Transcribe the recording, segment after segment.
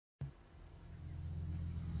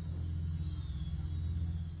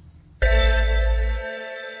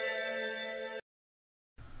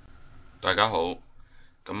大家好，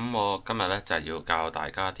咁我今日咧就係要教大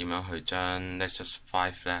家點樣去將 Nexus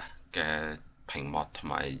 5咧嘅屏幕同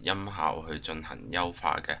埋音效去進行優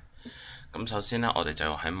化嘅。咁首先呢，我哋就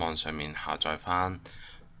要喺網上面下載翻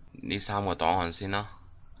呢3個檔案先啦。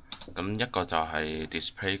咁一個就係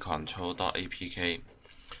displaycontrol.apk，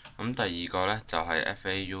 咁第二個呢就係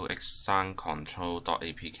faux sound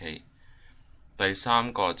control.apk， 第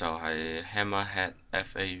三個就係 hammerhead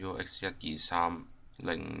faux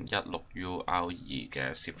 123.016UR2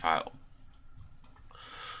嘅 zip file。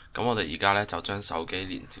咁我哋而家呢就將手機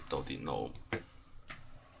連接到電腦。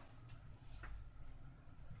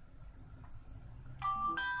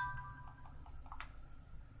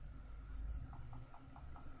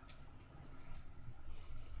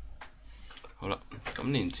好啦，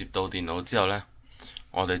咁連接到電腦之後呢，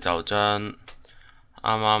我哋就將啱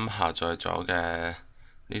啱下載咗嘅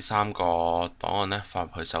呢3個檔案呢放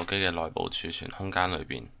入去手機嘅內部儲存空間裏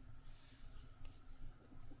邊。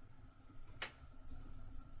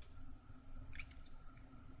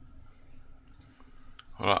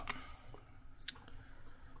好啦，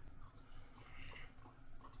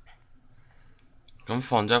咁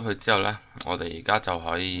放咗入去之後呢，我哋而家就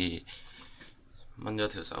可以掹咗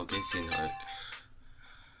條手機線去。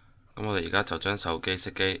咁我哋而家就將手機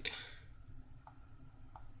熄機。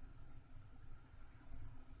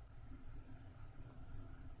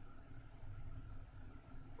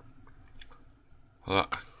好啦，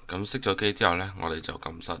咁熄咗機之後呢，我哋就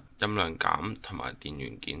撳實音量減同埋電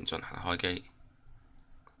源鍵進行開機。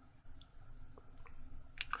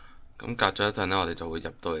咁隔咗一陣呢，我哋就會入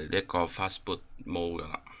到嚟呢一個 Fast Boot Mode 噶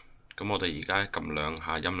啦。咁我哋而家撳2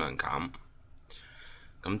下音量減，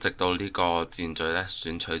咁直到呢個箭嘴呢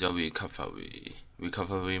選取咗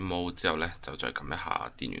Recovery Mode 之後呢，就再撳一下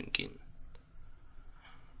電源鍵。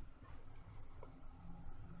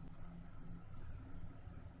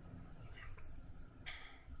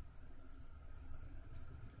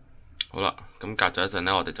好啦，咁隔咗一陣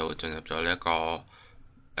呢，我哋就會進入咗呢一個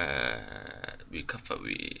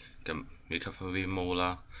Recovery Mode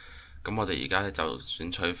啦。咁我哋而家呢就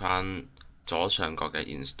選取翻左上角嘅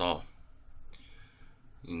Install，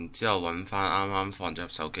 然之後揾翻啱啱放咗入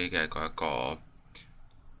手機嘅嗰一個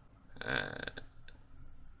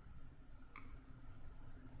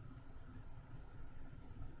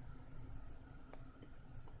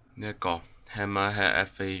呢一個 hammerhead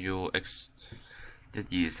faux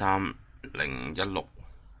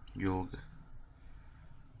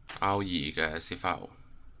 123.016UR2嘅 zip file。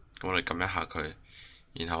咁我哋撳一下佢，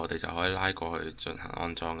然後我哋就可以拉過去進行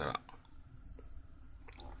安裝噶啦。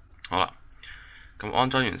好啦，咁安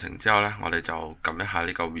裝完成之後呢，我哋就撳一下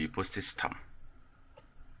呢個 Reboot System。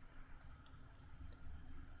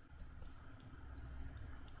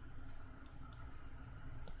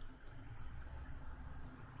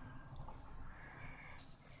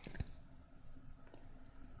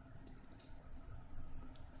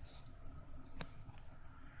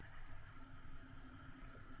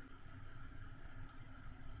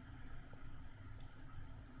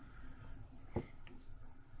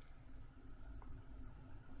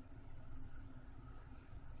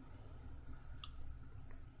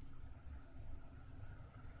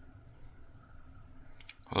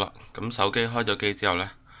好啦，咁手機開咗機之後呢，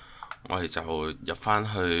我哋就入翻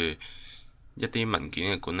去一啲文件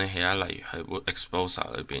嘅管理器啦，例如係 Root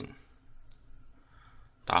Exposure 裏邊，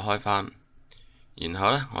打開翻，然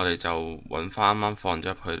後呢，我哋就揾翻啱啱放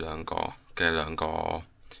咗入去兩個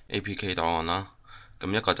APK 檔案啦。咁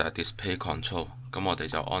一個就係 Display Control， 咁我哋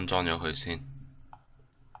就安裝咗佢先。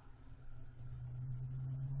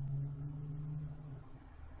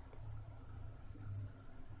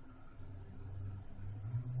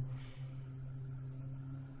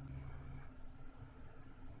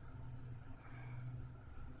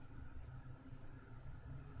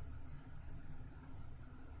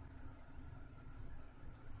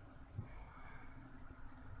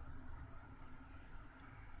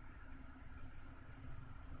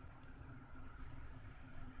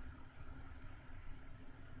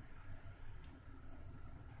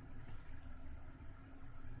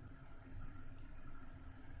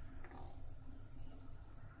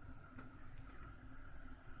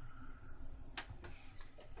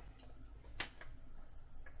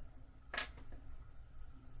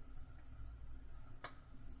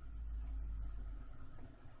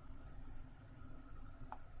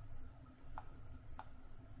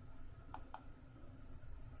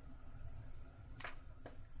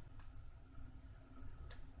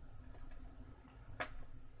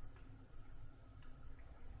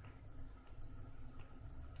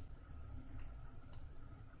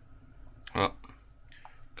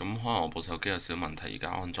可能我部手機有少少問題，而家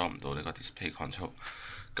安裝唔到呢個 display control。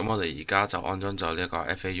咁我哋而家就安裝咗呢個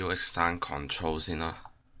FAUX3 control 先啦。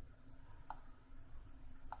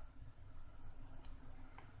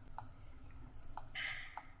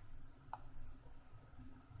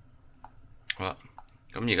好啦，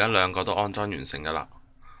咁而家兩個都安裝完成噶啦。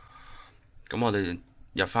咁我哋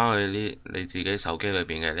入翻去你自己手機裏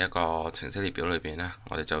邊嘅呢一個程式列表裏邊呢，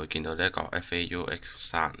我哋就會見到呢一個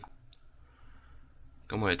FAUX3。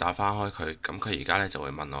咁我哋打翻開佢，咁佢而家呢就會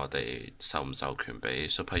問我哋授唔授權俾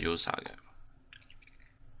Super User 嘅。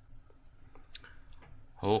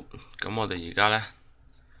好，咁我哋而家呢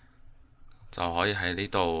就可以喺呢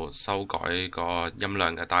度修改個音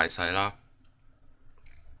量嘅大細啦。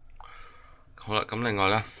好啦，咁另外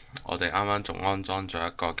呢，我哋啱啱仲安裝咗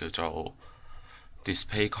一個叫做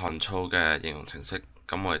Display Control 嘅應用程式，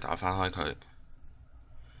咁我哋打翻開佢，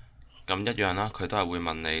咁一樣啦，佢都係會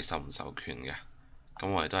問你授唔授權嘅，咁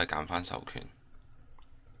我哋都係揀翻授權。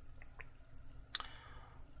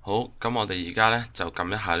好，咁我哋而家呢就撳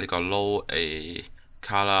一下呢個 Load a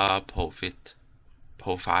Color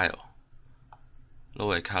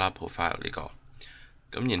Profile，Load a Color Profile 呢個，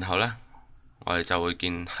咁然後呢，我哋就會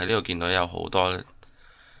喺呢度見到有好多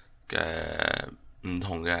嘅唔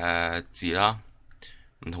同嘅字啦，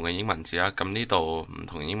唔同嘅英文字啦。咁呢度唔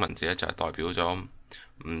同嘅英文字咧就係代表咗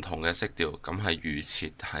唔同嘅色調，咁係預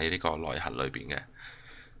設喺呢個內核裏邊嘅。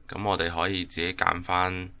咁我哋可以自己揀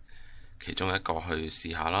翻其中一個去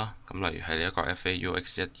試下啦。咁例如係呢一個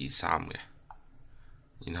FAUX123嘅，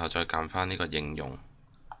然後再揀翻呢個應用。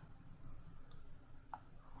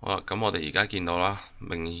好啦，咁我哋而家見到啦，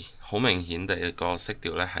好明顯地個色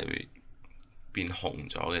調呢係變紅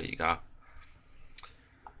咗嘅而家。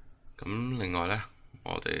咁另外呢，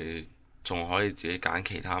我哋仲可以自己揀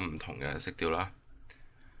其他唔同嘅色調啦。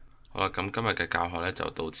好啦，咁今日嘅教學呢就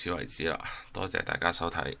到此為止啦，多謝大家收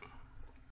睇。